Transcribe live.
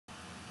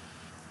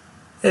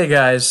Hey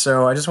guys,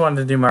 so I just wanted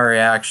to do my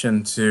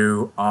reaction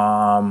to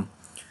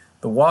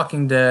The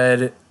Walking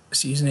Dead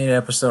season 8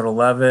 episode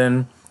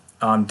 11,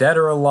 Dead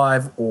or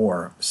Alive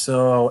or.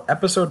 So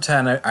episode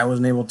 10 I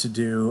wasn't able to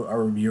do a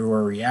review or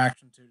a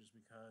reaction to just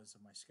because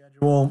of my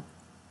schedule.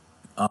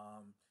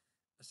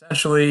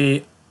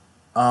 Essentially,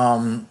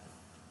 um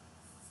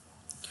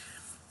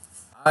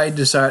I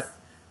decided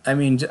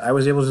I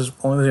was able to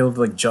only able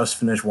to like just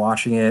finish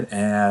watching it,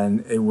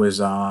 and it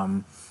was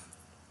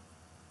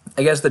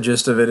I guess the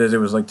gist of it is it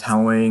was like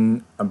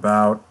telling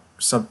about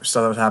some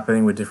stuff that was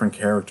happening with different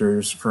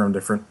characters from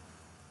different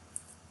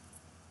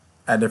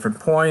at different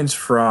points.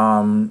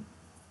 From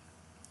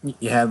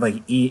you had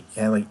like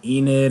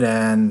Enid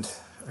and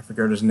I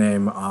forgot his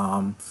name,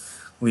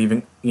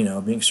 leaving,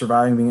 being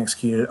surviving, being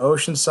executed at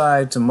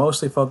Oceanside, to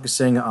mostly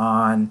focusing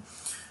on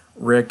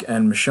Rick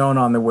and Michonne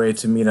on their way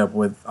to meet up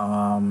with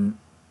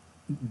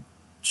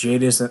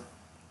Jadis,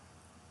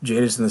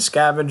 Jadis and the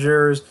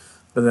Scavengers,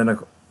 but then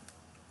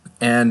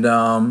and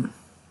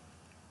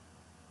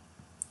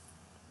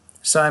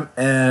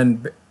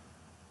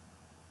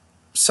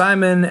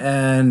Simon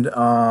and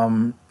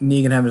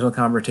Negan have this little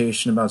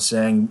conversation about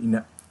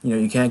saying,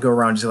 you can't go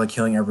around just like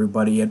killing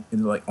everybody. You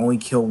like only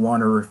kill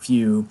one or a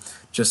few,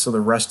 just so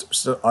the rest,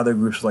 so other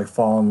groups like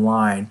fall in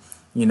line.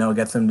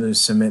 Get them to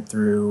submit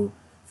through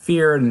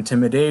fear and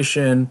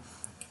intimidation.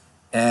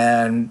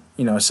 And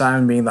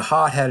Simon, being the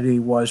hothead he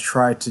was,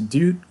 tried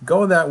to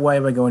go that way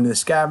by going to the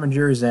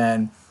Scavengers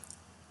and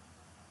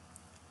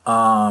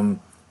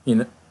you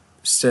know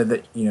said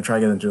that try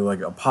to get them to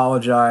like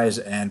apologize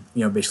and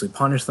basically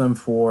punish them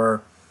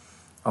for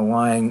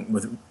aligning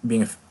with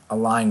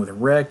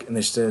Rick, and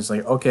they said it's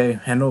like, okay,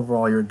 hand over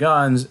all your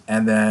guns,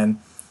 and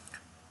then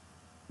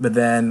but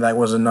then that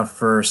wasn't enough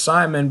for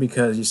Simon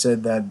because he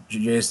said that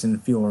Jason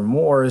didn't feel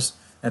remorse,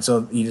 and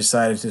so he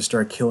decided to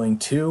start killing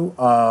two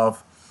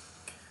of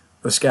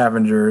the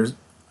Scavengers.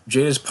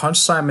 Jadis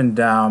punched Simon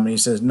down, and he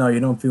says, "No, you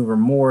don't feel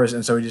remorse,"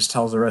 and so he just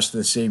tells the rest of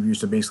the Saviors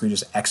to basically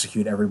just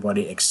execute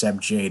everybody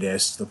except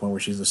Jadis, to the point where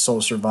she's the sole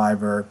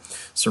survivor,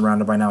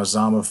 surrounded by now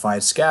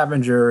zombified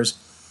Scavengers.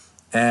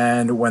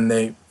 And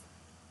when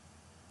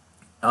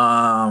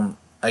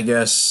I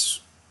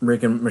guess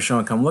Rick and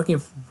Michonne come looking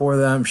for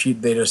them,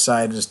 they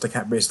decide just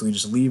to basically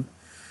just leave.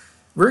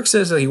 Rick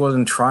says that he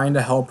wasn't trying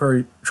to help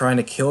her, trying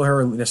to kill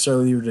her,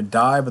 necessarily leave her to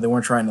die, but they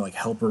weren't trying to like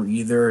help her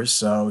either.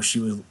 So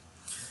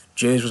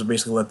Jade was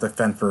basically left to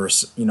fend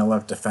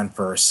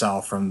for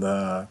herself from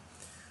the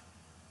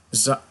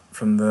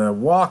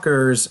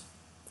walkers.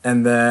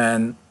 And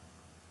then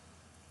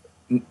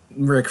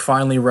Rick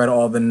finally read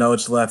all the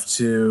notes left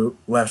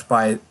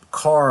by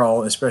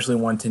Carl, especially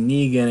one to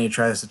Negan. He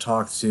tries to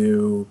talk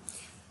to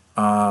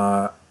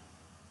uh,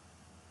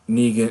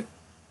 Negan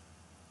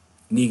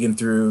Negan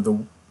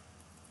through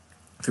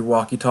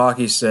walkie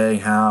talkies,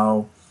 saying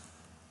how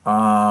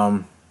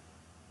um,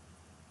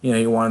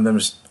 he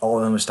wanted all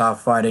of them to stop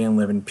fighting and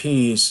live in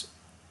peace,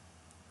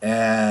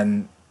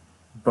 and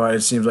but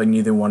it seems like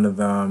neither one of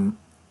them.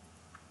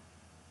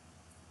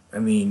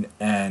 And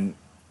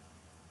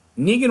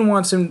Negan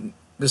wants him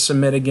to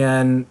submit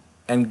again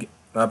and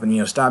up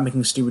and stop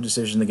making stupid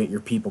decisions to get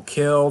your people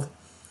killed.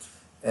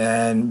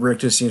 And Rick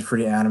just seems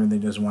pretty adamant that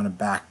he doesn't want to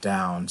back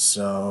down.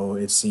 So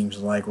it seems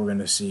like we're going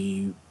to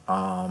see,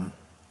 I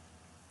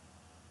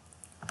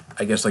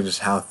guess, like just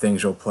how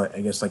things will play.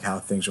 I guess like how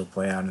things will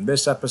play out in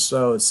this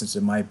episode, since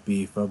it might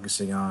be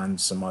focusing on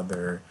some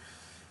other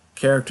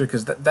character,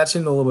 because that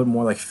seemed a little bit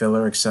more like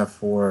filler, except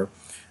for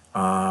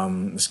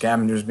the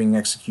scavengers being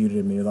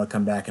executed. Maybe they'll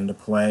come back into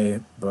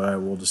play,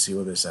 but we'll just see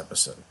what this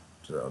episode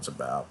is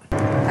about.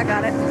 I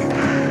got it.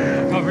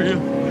 Cover you.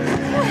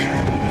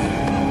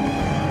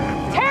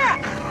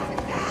 Tara!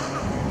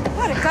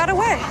 What? It got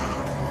away.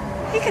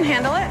 He can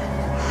handle it.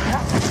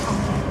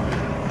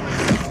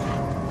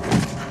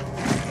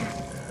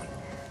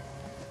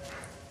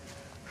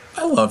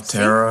 I love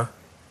Tara.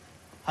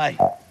 Hi.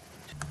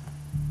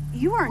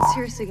 You aren't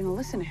seriously gonna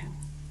listen to him.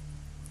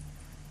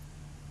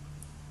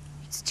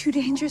 It's too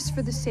dangerous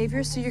for the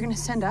Saviors, so you're gonna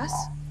send us?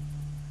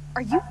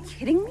 Are you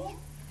kidding me?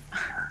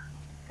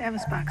 They have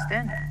us boxed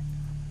in.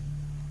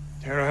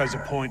 Tara has a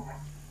point.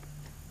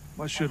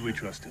 Why should we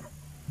trust him?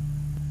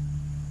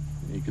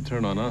 He could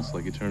turn on us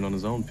like he turned on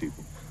his own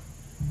people.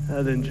 I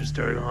didn't just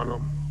turn on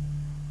them.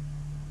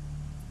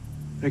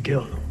 I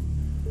killed them.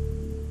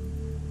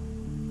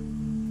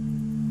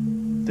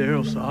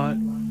 Daryl saw it.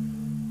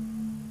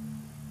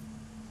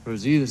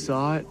 Rosita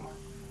saw it.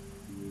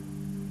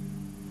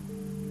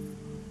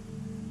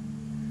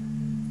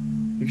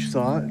 You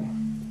saw it.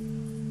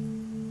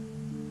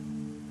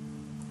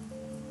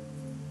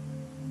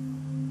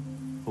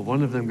 But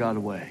one of them got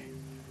away.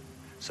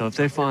 So if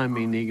they find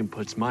me, Negan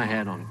puts my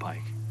head on a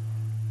pike.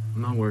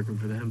 I'm not working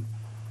for them.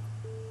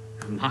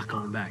 I'm not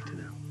going back to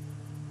them.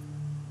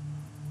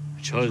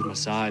 I chose my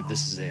side.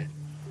 This is it.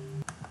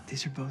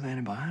 These are both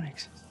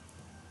antibiotics.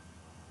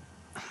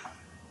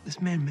 This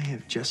man may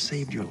have just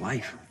saved your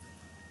life.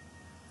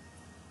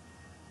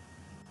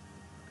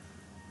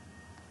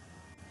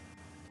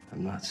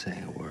 I'm not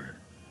saying a word.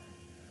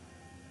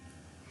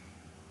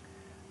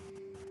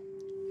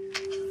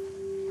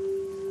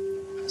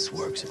 this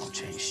works, it don't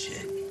change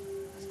shit.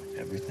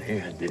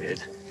 Everything I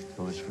did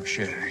was for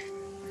Sherry.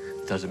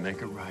 Doesn't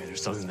make it right or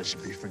something that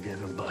should be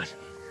forgiven, but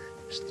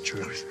it's the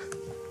truth.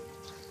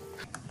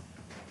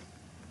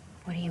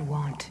 What do you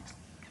want?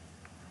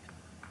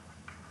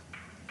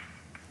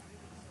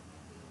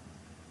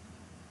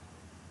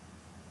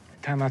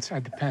 Time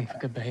outside the pen for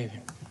good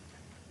behavior.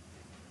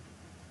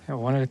 You know,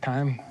 one at a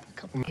time, a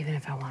couple more. Even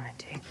if I wanted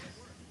to. So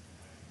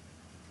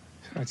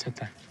that's it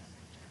then.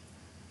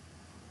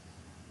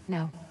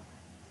 No.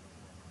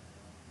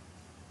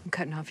 I'm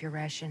cutting off your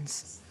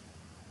rations.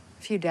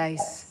 A few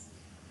days,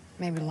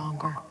 maybe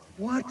longer.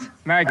 What?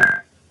 Maggie.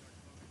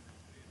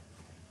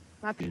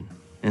 My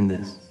And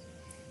this.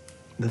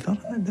 The thought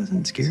of that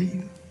doesn't scare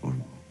you or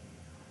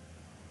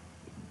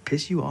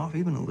piss you off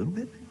even a little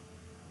bit?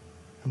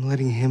 I'm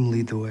letting him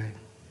lead the way.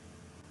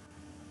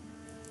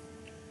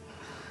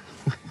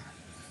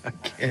 I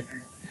can't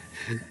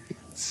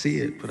see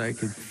it, but I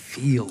can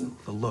feel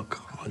the look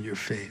on your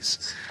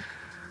face.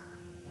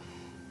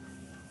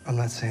 I'm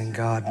not saying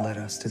God led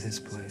us to this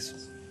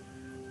place,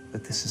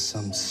 that this is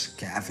some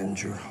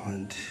scavenger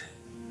hunt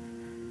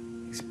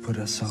He's put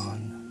us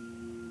on.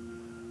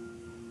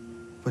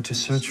 But to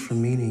search for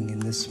meaning in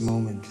this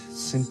moment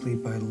simply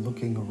by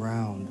looking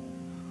around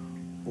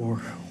or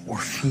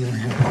feeling.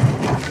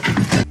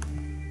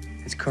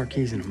 It's car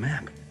keys and a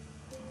map.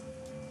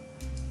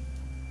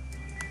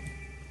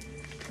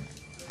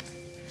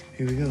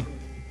 Here we go.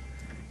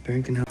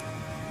 Barrington House.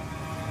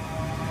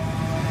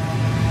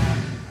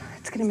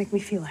 It's gonna make me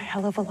feel a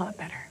hell of a lot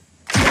better.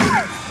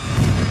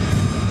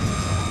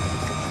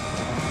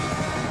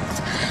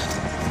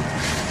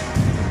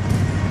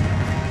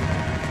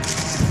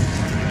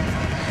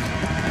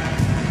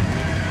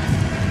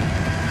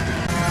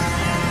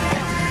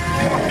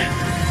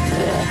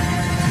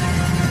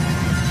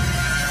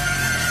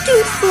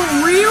 Dude, for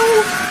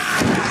real?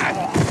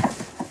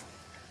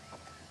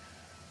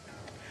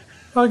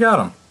 I got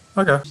him.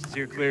 Okay.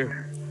 Steer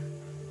clear.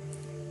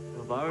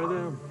 If I were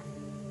them,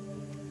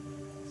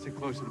 sit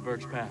closer to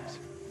Burke's Pass.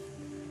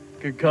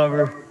 Good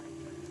cover.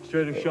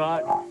 Straight up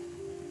shot.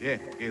 Yeah,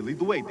 lead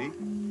the way, D.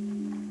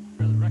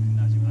 Really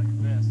recognize you like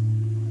your best.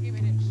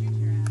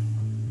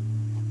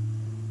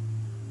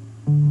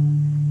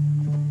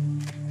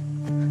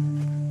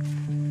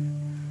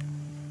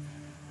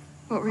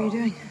 What were you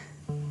doing?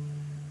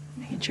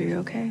 Making sure you're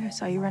okay. I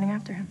saw you running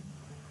after him.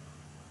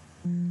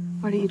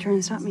 Why didn't you try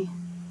and stop me?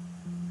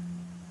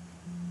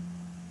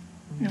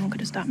 No one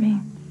could have stopped me.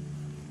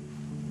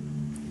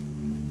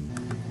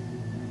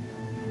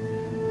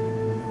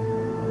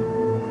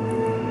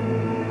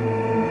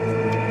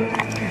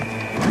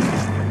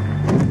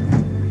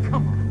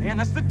 Come on, man,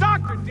 that's the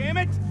doctor, damn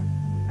it!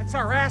 That's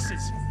our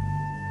asses.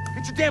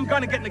 Get your damn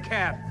gun and get in the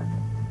cab.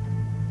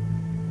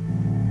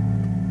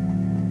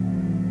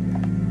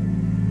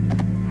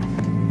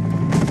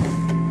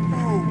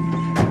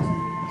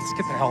 Let's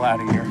get the hell out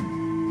of here.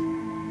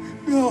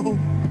 No.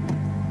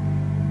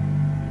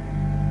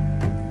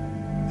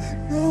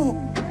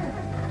 No.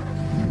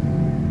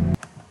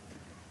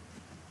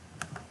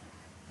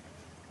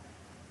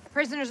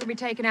 Prisoners will be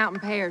taken out in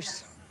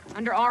pairs,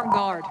 under armed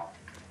guard,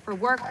 for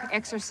work,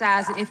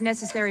 exercise, and if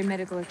necessary,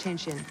 medical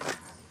attention.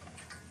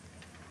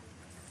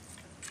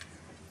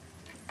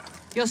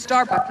 You'll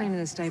start by cleaning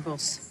the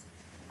stables.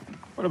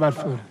 What about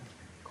food?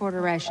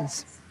 Quarter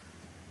rations.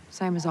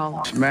 Same as all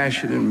of them.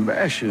 Smashing and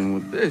bashing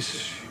with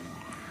this.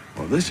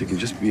 Well, this it can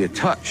just be a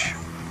touch.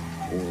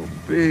 Or a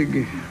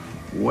big,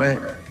 wet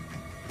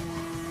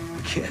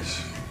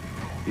kiss.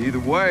 Either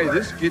way,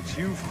 this gets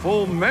you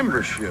full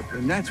membership,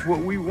 and that's what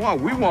we want.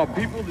 We want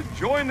people to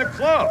join the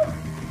club.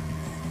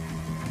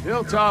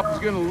 Hilltop is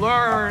gonna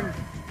learn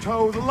to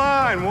toe the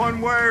line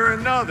one way or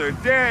another,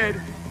 dead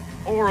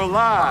or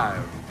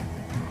alive.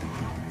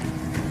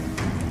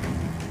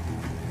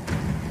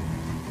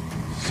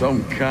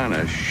 Some kind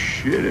of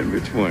shit in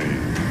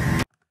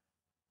between.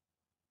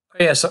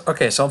 Yeah, so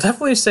I'll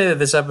definitely say that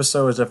this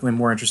episode is definitely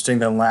more interesting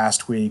than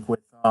last week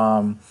with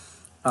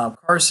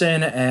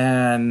Carson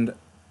and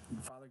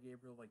Father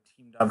Gabriel like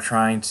teamed up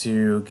trying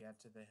to get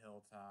to the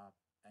hilltop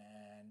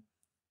and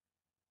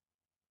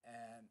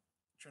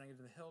trying to get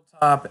to the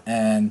hilltop,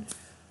 and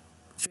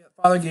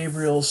Father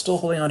Gabriel still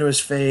holding onto his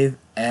faith,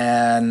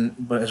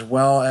 but as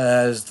well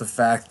as the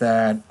fact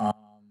that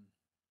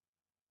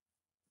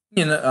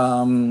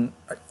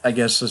I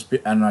guess just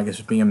I guess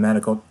being a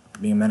medical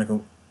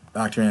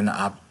doctor and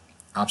an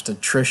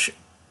obstetrician,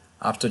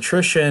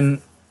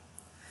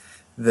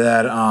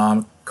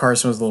 that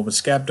Carson was a little bit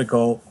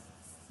skeptical,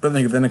 but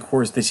then of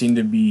course they seem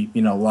to be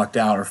lucked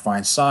out or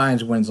find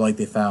signs when like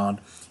they found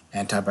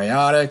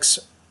antibiotics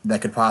that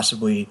could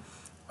possibly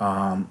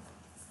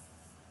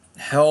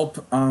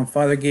help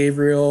Father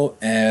Gabriel,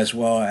 as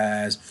well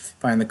as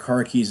find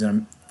car keys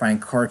and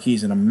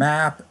a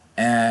map,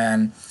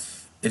 and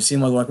it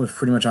seemed like luck was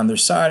pretty much on their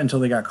side until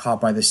they got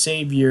caught by the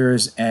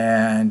Saviors,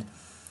 and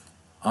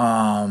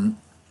of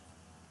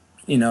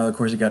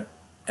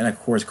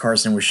course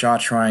Carson was shot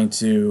trying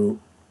to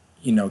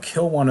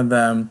kill one of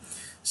them.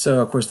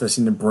 So, of course, that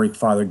seemed to break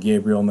Father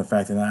Gabriel in the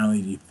fact that not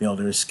only did he fail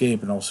to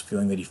escape, and also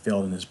feeling that he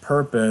failed in his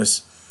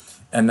purpose.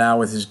 And now,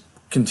 with his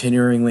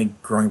continually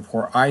growing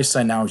poor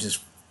eyesight, now he's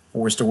just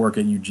forced to work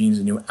at Eugene's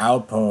new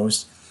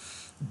outpost.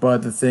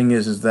 But the thing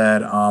is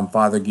that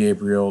Father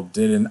Gabriel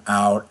didn't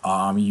out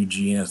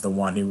Eugene as the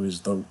one who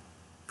was the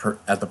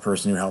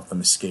person who helped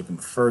them escape in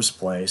the first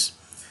place.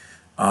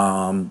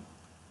 The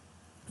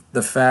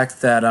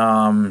fact that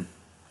I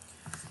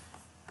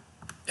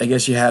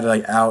guess you had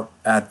like out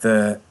at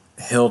the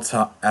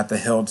hilltop,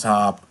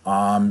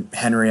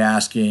 Henry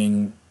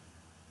asking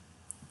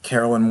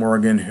Carolyn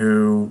Morgan,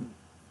 who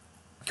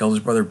killed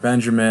his brother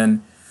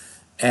Benjamin,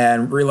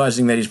 and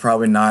realizing that he's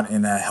probably not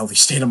in a healthy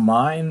state of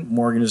mind.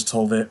 Morgan just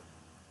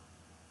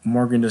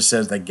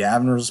says that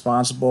Gavin was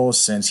responsible,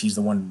 since he's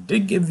the one who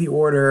did give the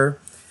order,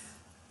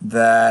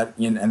 that,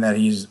 you know, and that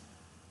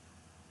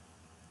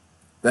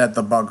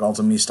the buck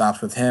ultimately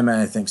stops with him. And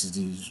I think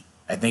he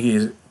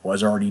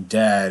was already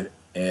dead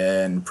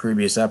in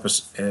previous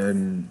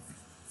episode,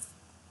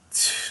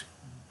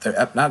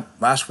 not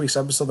last week's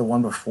episode, the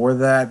one before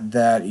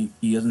that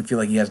he doesn't feel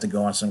like he has to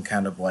go on some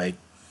kind of like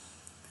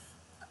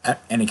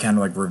any kind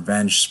of like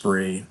revenge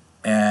spree.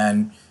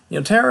 And, you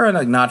know, Tara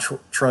like not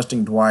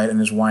trusting Dwight and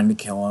just wanting to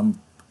kill him,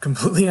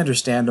 completely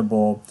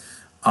understandable,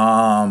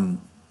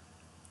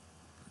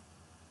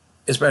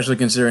 especially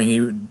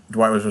considering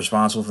Dwight was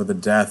responsible for the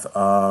death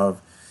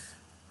of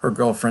her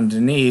girlfriend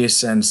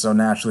Denise, and so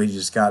naturally he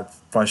just got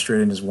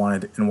frustrated and just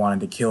wanted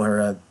to kill her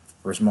at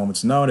first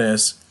moment's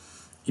notice,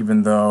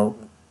 even though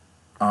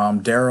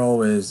Daryl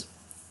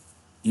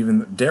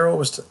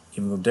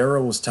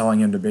was telling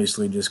him to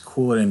basically just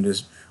cool it and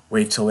just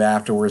wait till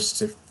afterwards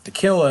to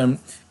kill him,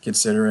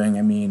 considering,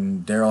 I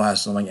mean, Daryl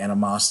has some like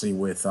animosity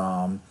with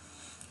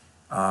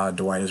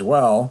Dwight as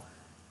well.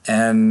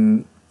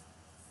 And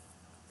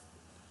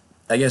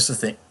I guess the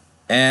thing,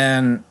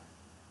 and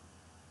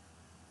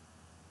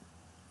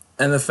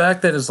the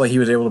fact that it's like he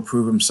was able to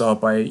prove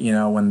himself by, you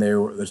know, when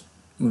the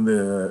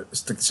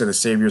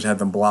Saviors had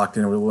them blocked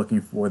and were looking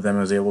for them,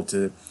 and was able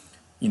to,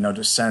 you know,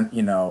 to send,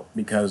 you know,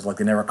 because like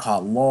they never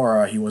caught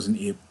Laura, she was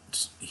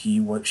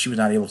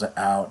not able to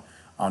out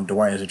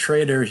Dwight as a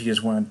traitor. He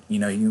just went, you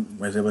know, he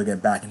was able to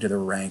get back into the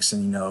ranks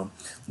and, you know,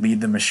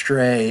 lead them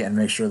astray and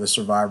make sure the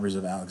survivors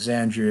of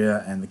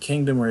Alexandria and the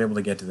kingdom were able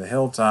to get to the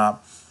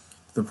hilltop,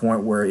 to the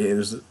point where it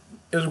was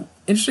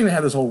interesting to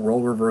have this whole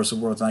role reversal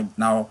where it's like,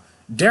 now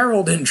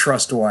Daryl didn't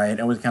trust Dwight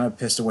and was kind of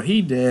pissed at what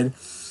he did,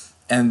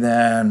 and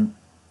then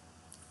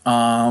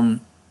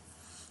Tara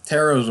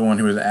was the one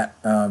who was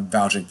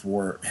vouching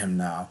for him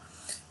now.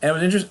 And it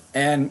was interesting,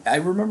 and I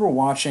remember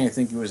watching, I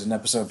think it was an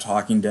episode of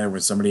Talking Dead,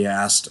 where somebody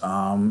asked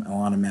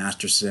Alana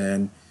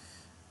Masterson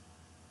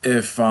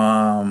if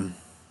Tara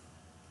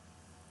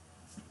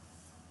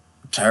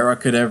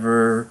could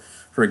ever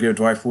forgive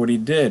Dwight for what he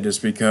did,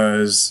 just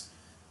because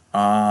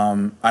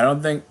like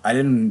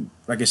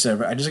I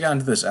said, I just got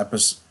into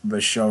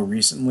the show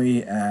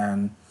recently,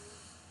 and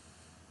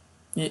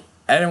I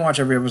didn't watch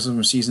every episode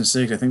of season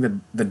 6. I think that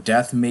the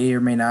death may or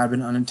may not have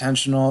been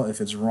unintentional.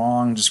 If it's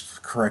wrong,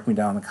 just correct me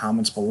down in the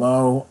comments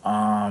below.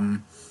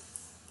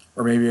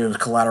 Or maybe it was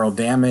collateral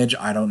damage.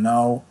 I don't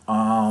know.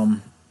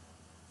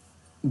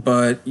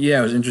 But yeah,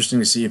 it was interesting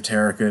to see if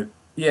Tara could.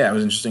 Yeah, it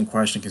was an interesting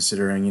question,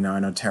 considering, you know, I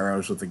know Tara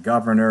was with the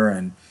governor,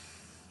 and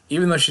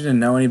even though she didn't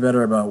know any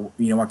better about,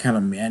 you know, what kind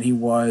of man he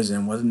was,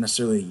 and wasn't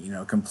necessarily, you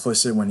know,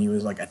 complicit when he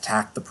was like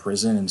attacked the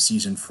prison in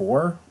season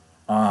 4,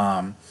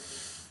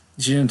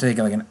 she didn't take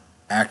like an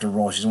active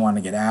role. She just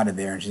wanted to get out of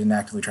there, and she didn't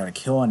actively try to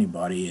kill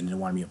anybody and didn't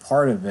want to be a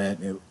part of it.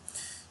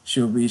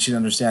 She's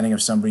understanding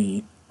of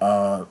somebody,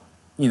 you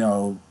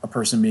know, a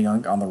person being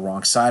on the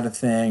wrong side of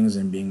things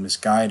and being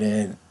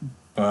misguided.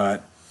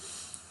 But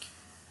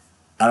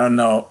I don't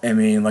know. I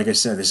mean, like I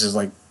said, this is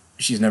like,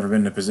 she's never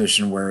been in a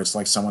position where it's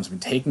like someone's been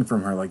taken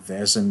from her like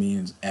this. I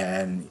mean,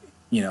 and,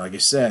 you know, like I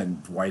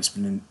said, Dwight's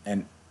been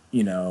an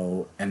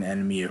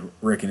enemy of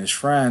Rick and his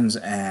friends,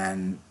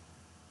 and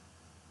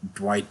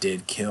Dwight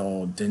did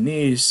kill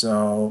Denise,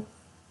 so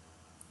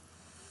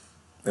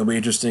it'll be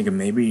interesting. And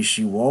maybe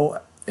she will,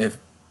 if,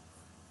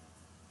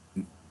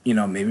 you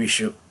know, maybe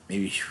she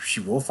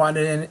will find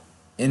it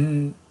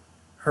in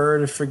her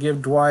to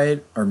forgive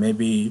Dwight, or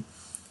maybe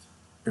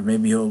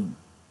she'll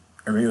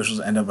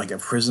just end up like a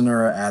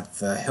prisoner at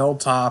the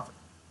hilltop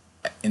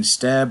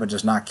instead, but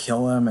just not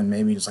kill him, and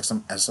maybe just like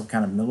some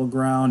kind of middle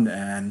ground.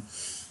 And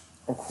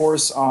of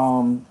course,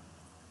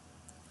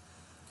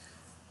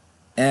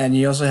 and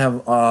you also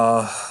have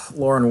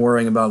Lauren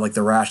worrying about like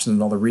the rations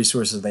and all the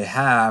resources they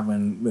have,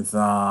 and with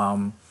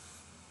you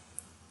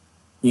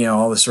know,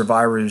 all the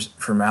survivors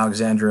from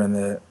Alexandria and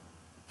the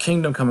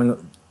kingdom coming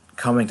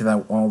to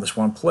this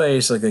one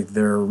place, like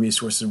their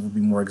resources would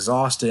be more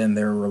exhausted, and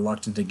they're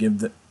reluctant to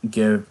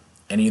give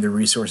any of the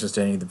resources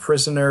to any of the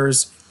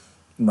prisoners,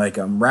 like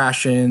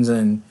rations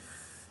going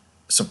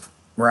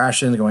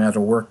out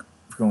for work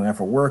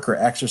or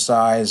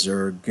exercise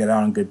or get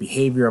out on good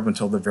behavior up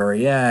until the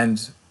very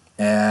end.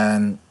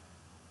 And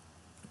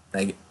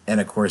and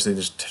of course they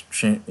just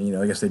I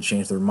guess they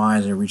changed their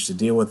minds and reached a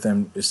deal with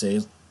them to say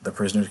the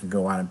prisoners can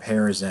go out in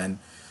pairs and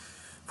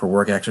for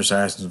work,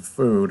 exercise, and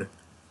food.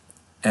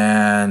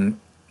 And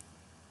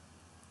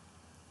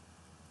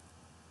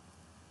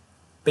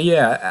but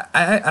yeah,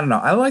 I don't know.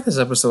 I like this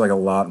episode like a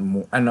lot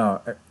more. I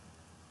know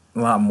a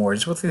lot more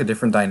just with the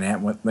different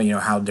dynamic,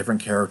 how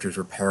different characters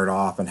were paired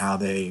off and how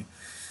they,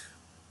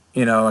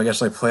 I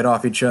guess like played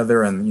off each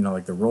other, and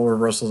like the role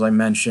reversals I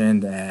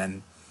mentioned,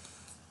 and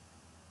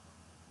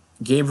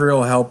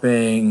Gabriel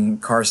helping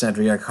Carson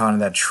after he got caught in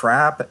that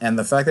trap, and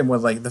the fact that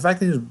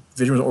his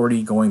vision was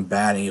already going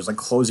bad, and he was like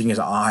closing his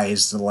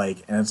eyes to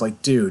and it's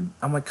like, dude,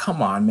 I'm like,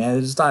 come on, man,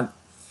 it's not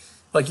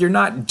like you're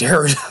not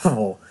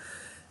Daredevil,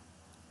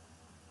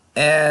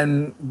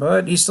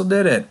 but he still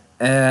did it,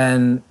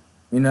 and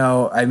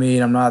I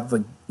mean, I'm not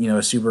like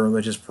a super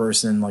religious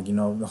person, like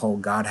the whole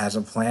God has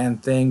a plan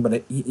thing,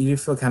 but you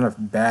feel kind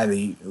of bad that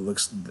he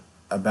looks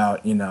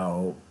about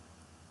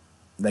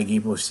that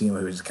Gabriel seemed like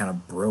he was kind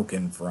of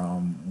broken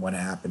from what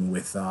happened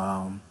with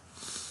Carson,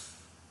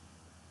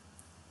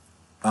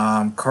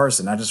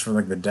 not just for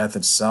like the death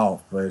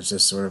itself, but it's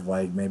just sort of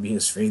like maybe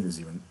his faith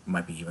is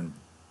might be even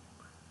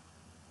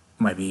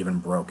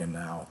broken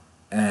now.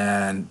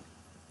 And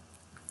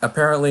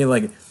apparently,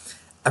 I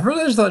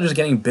really just thought just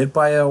getting bit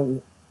by a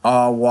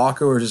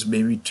walker or just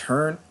maybe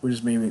turn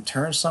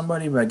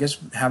somebody, but I guess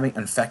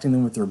infecting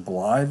them with their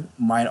blood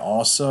might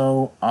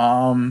also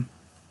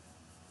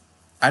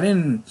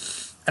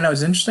I know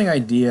it's an interesting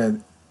idea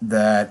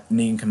that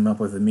Negan came up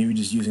with, maybe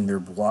just using their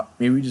blood,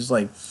 maybe just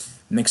like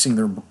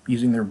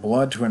using their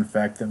blood to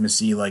infect them to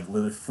see like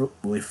will it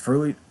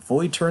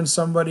fully turn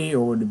somebody,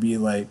 or would it be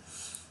like,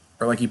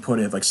 or like you put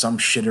it, like some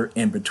shitter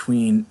in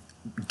between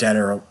dead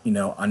or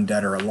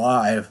undead or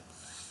alive.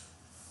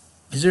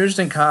 It's an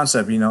interesting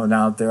concept,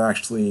 now that they're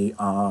actually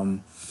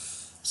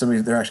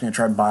they're actually gonna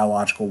try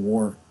biological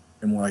war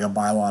and more like a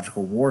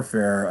biological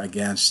warfare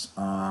against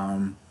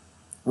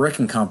Rick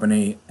and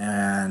company,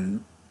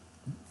 and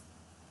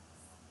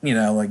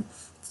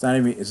it's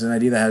an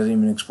idea that hasn't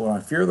even been explored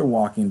on Fear the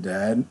Walking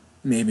Dead.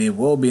 Maybe it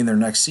will be in their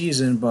next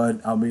season, but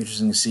I'll be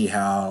interested to see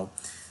how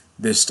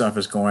this stuff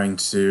is going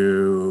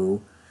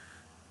to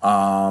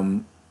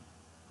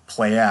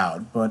play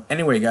out. But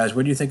anyway, guys,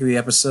 what do you think of the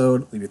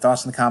episode? Leave your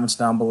thoughts in the comments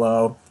down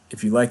below.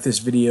 If you like this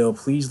video,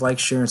 please like,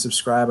 share, and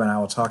subscribe, and I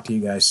will talk to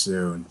you guys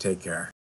soon. Take care.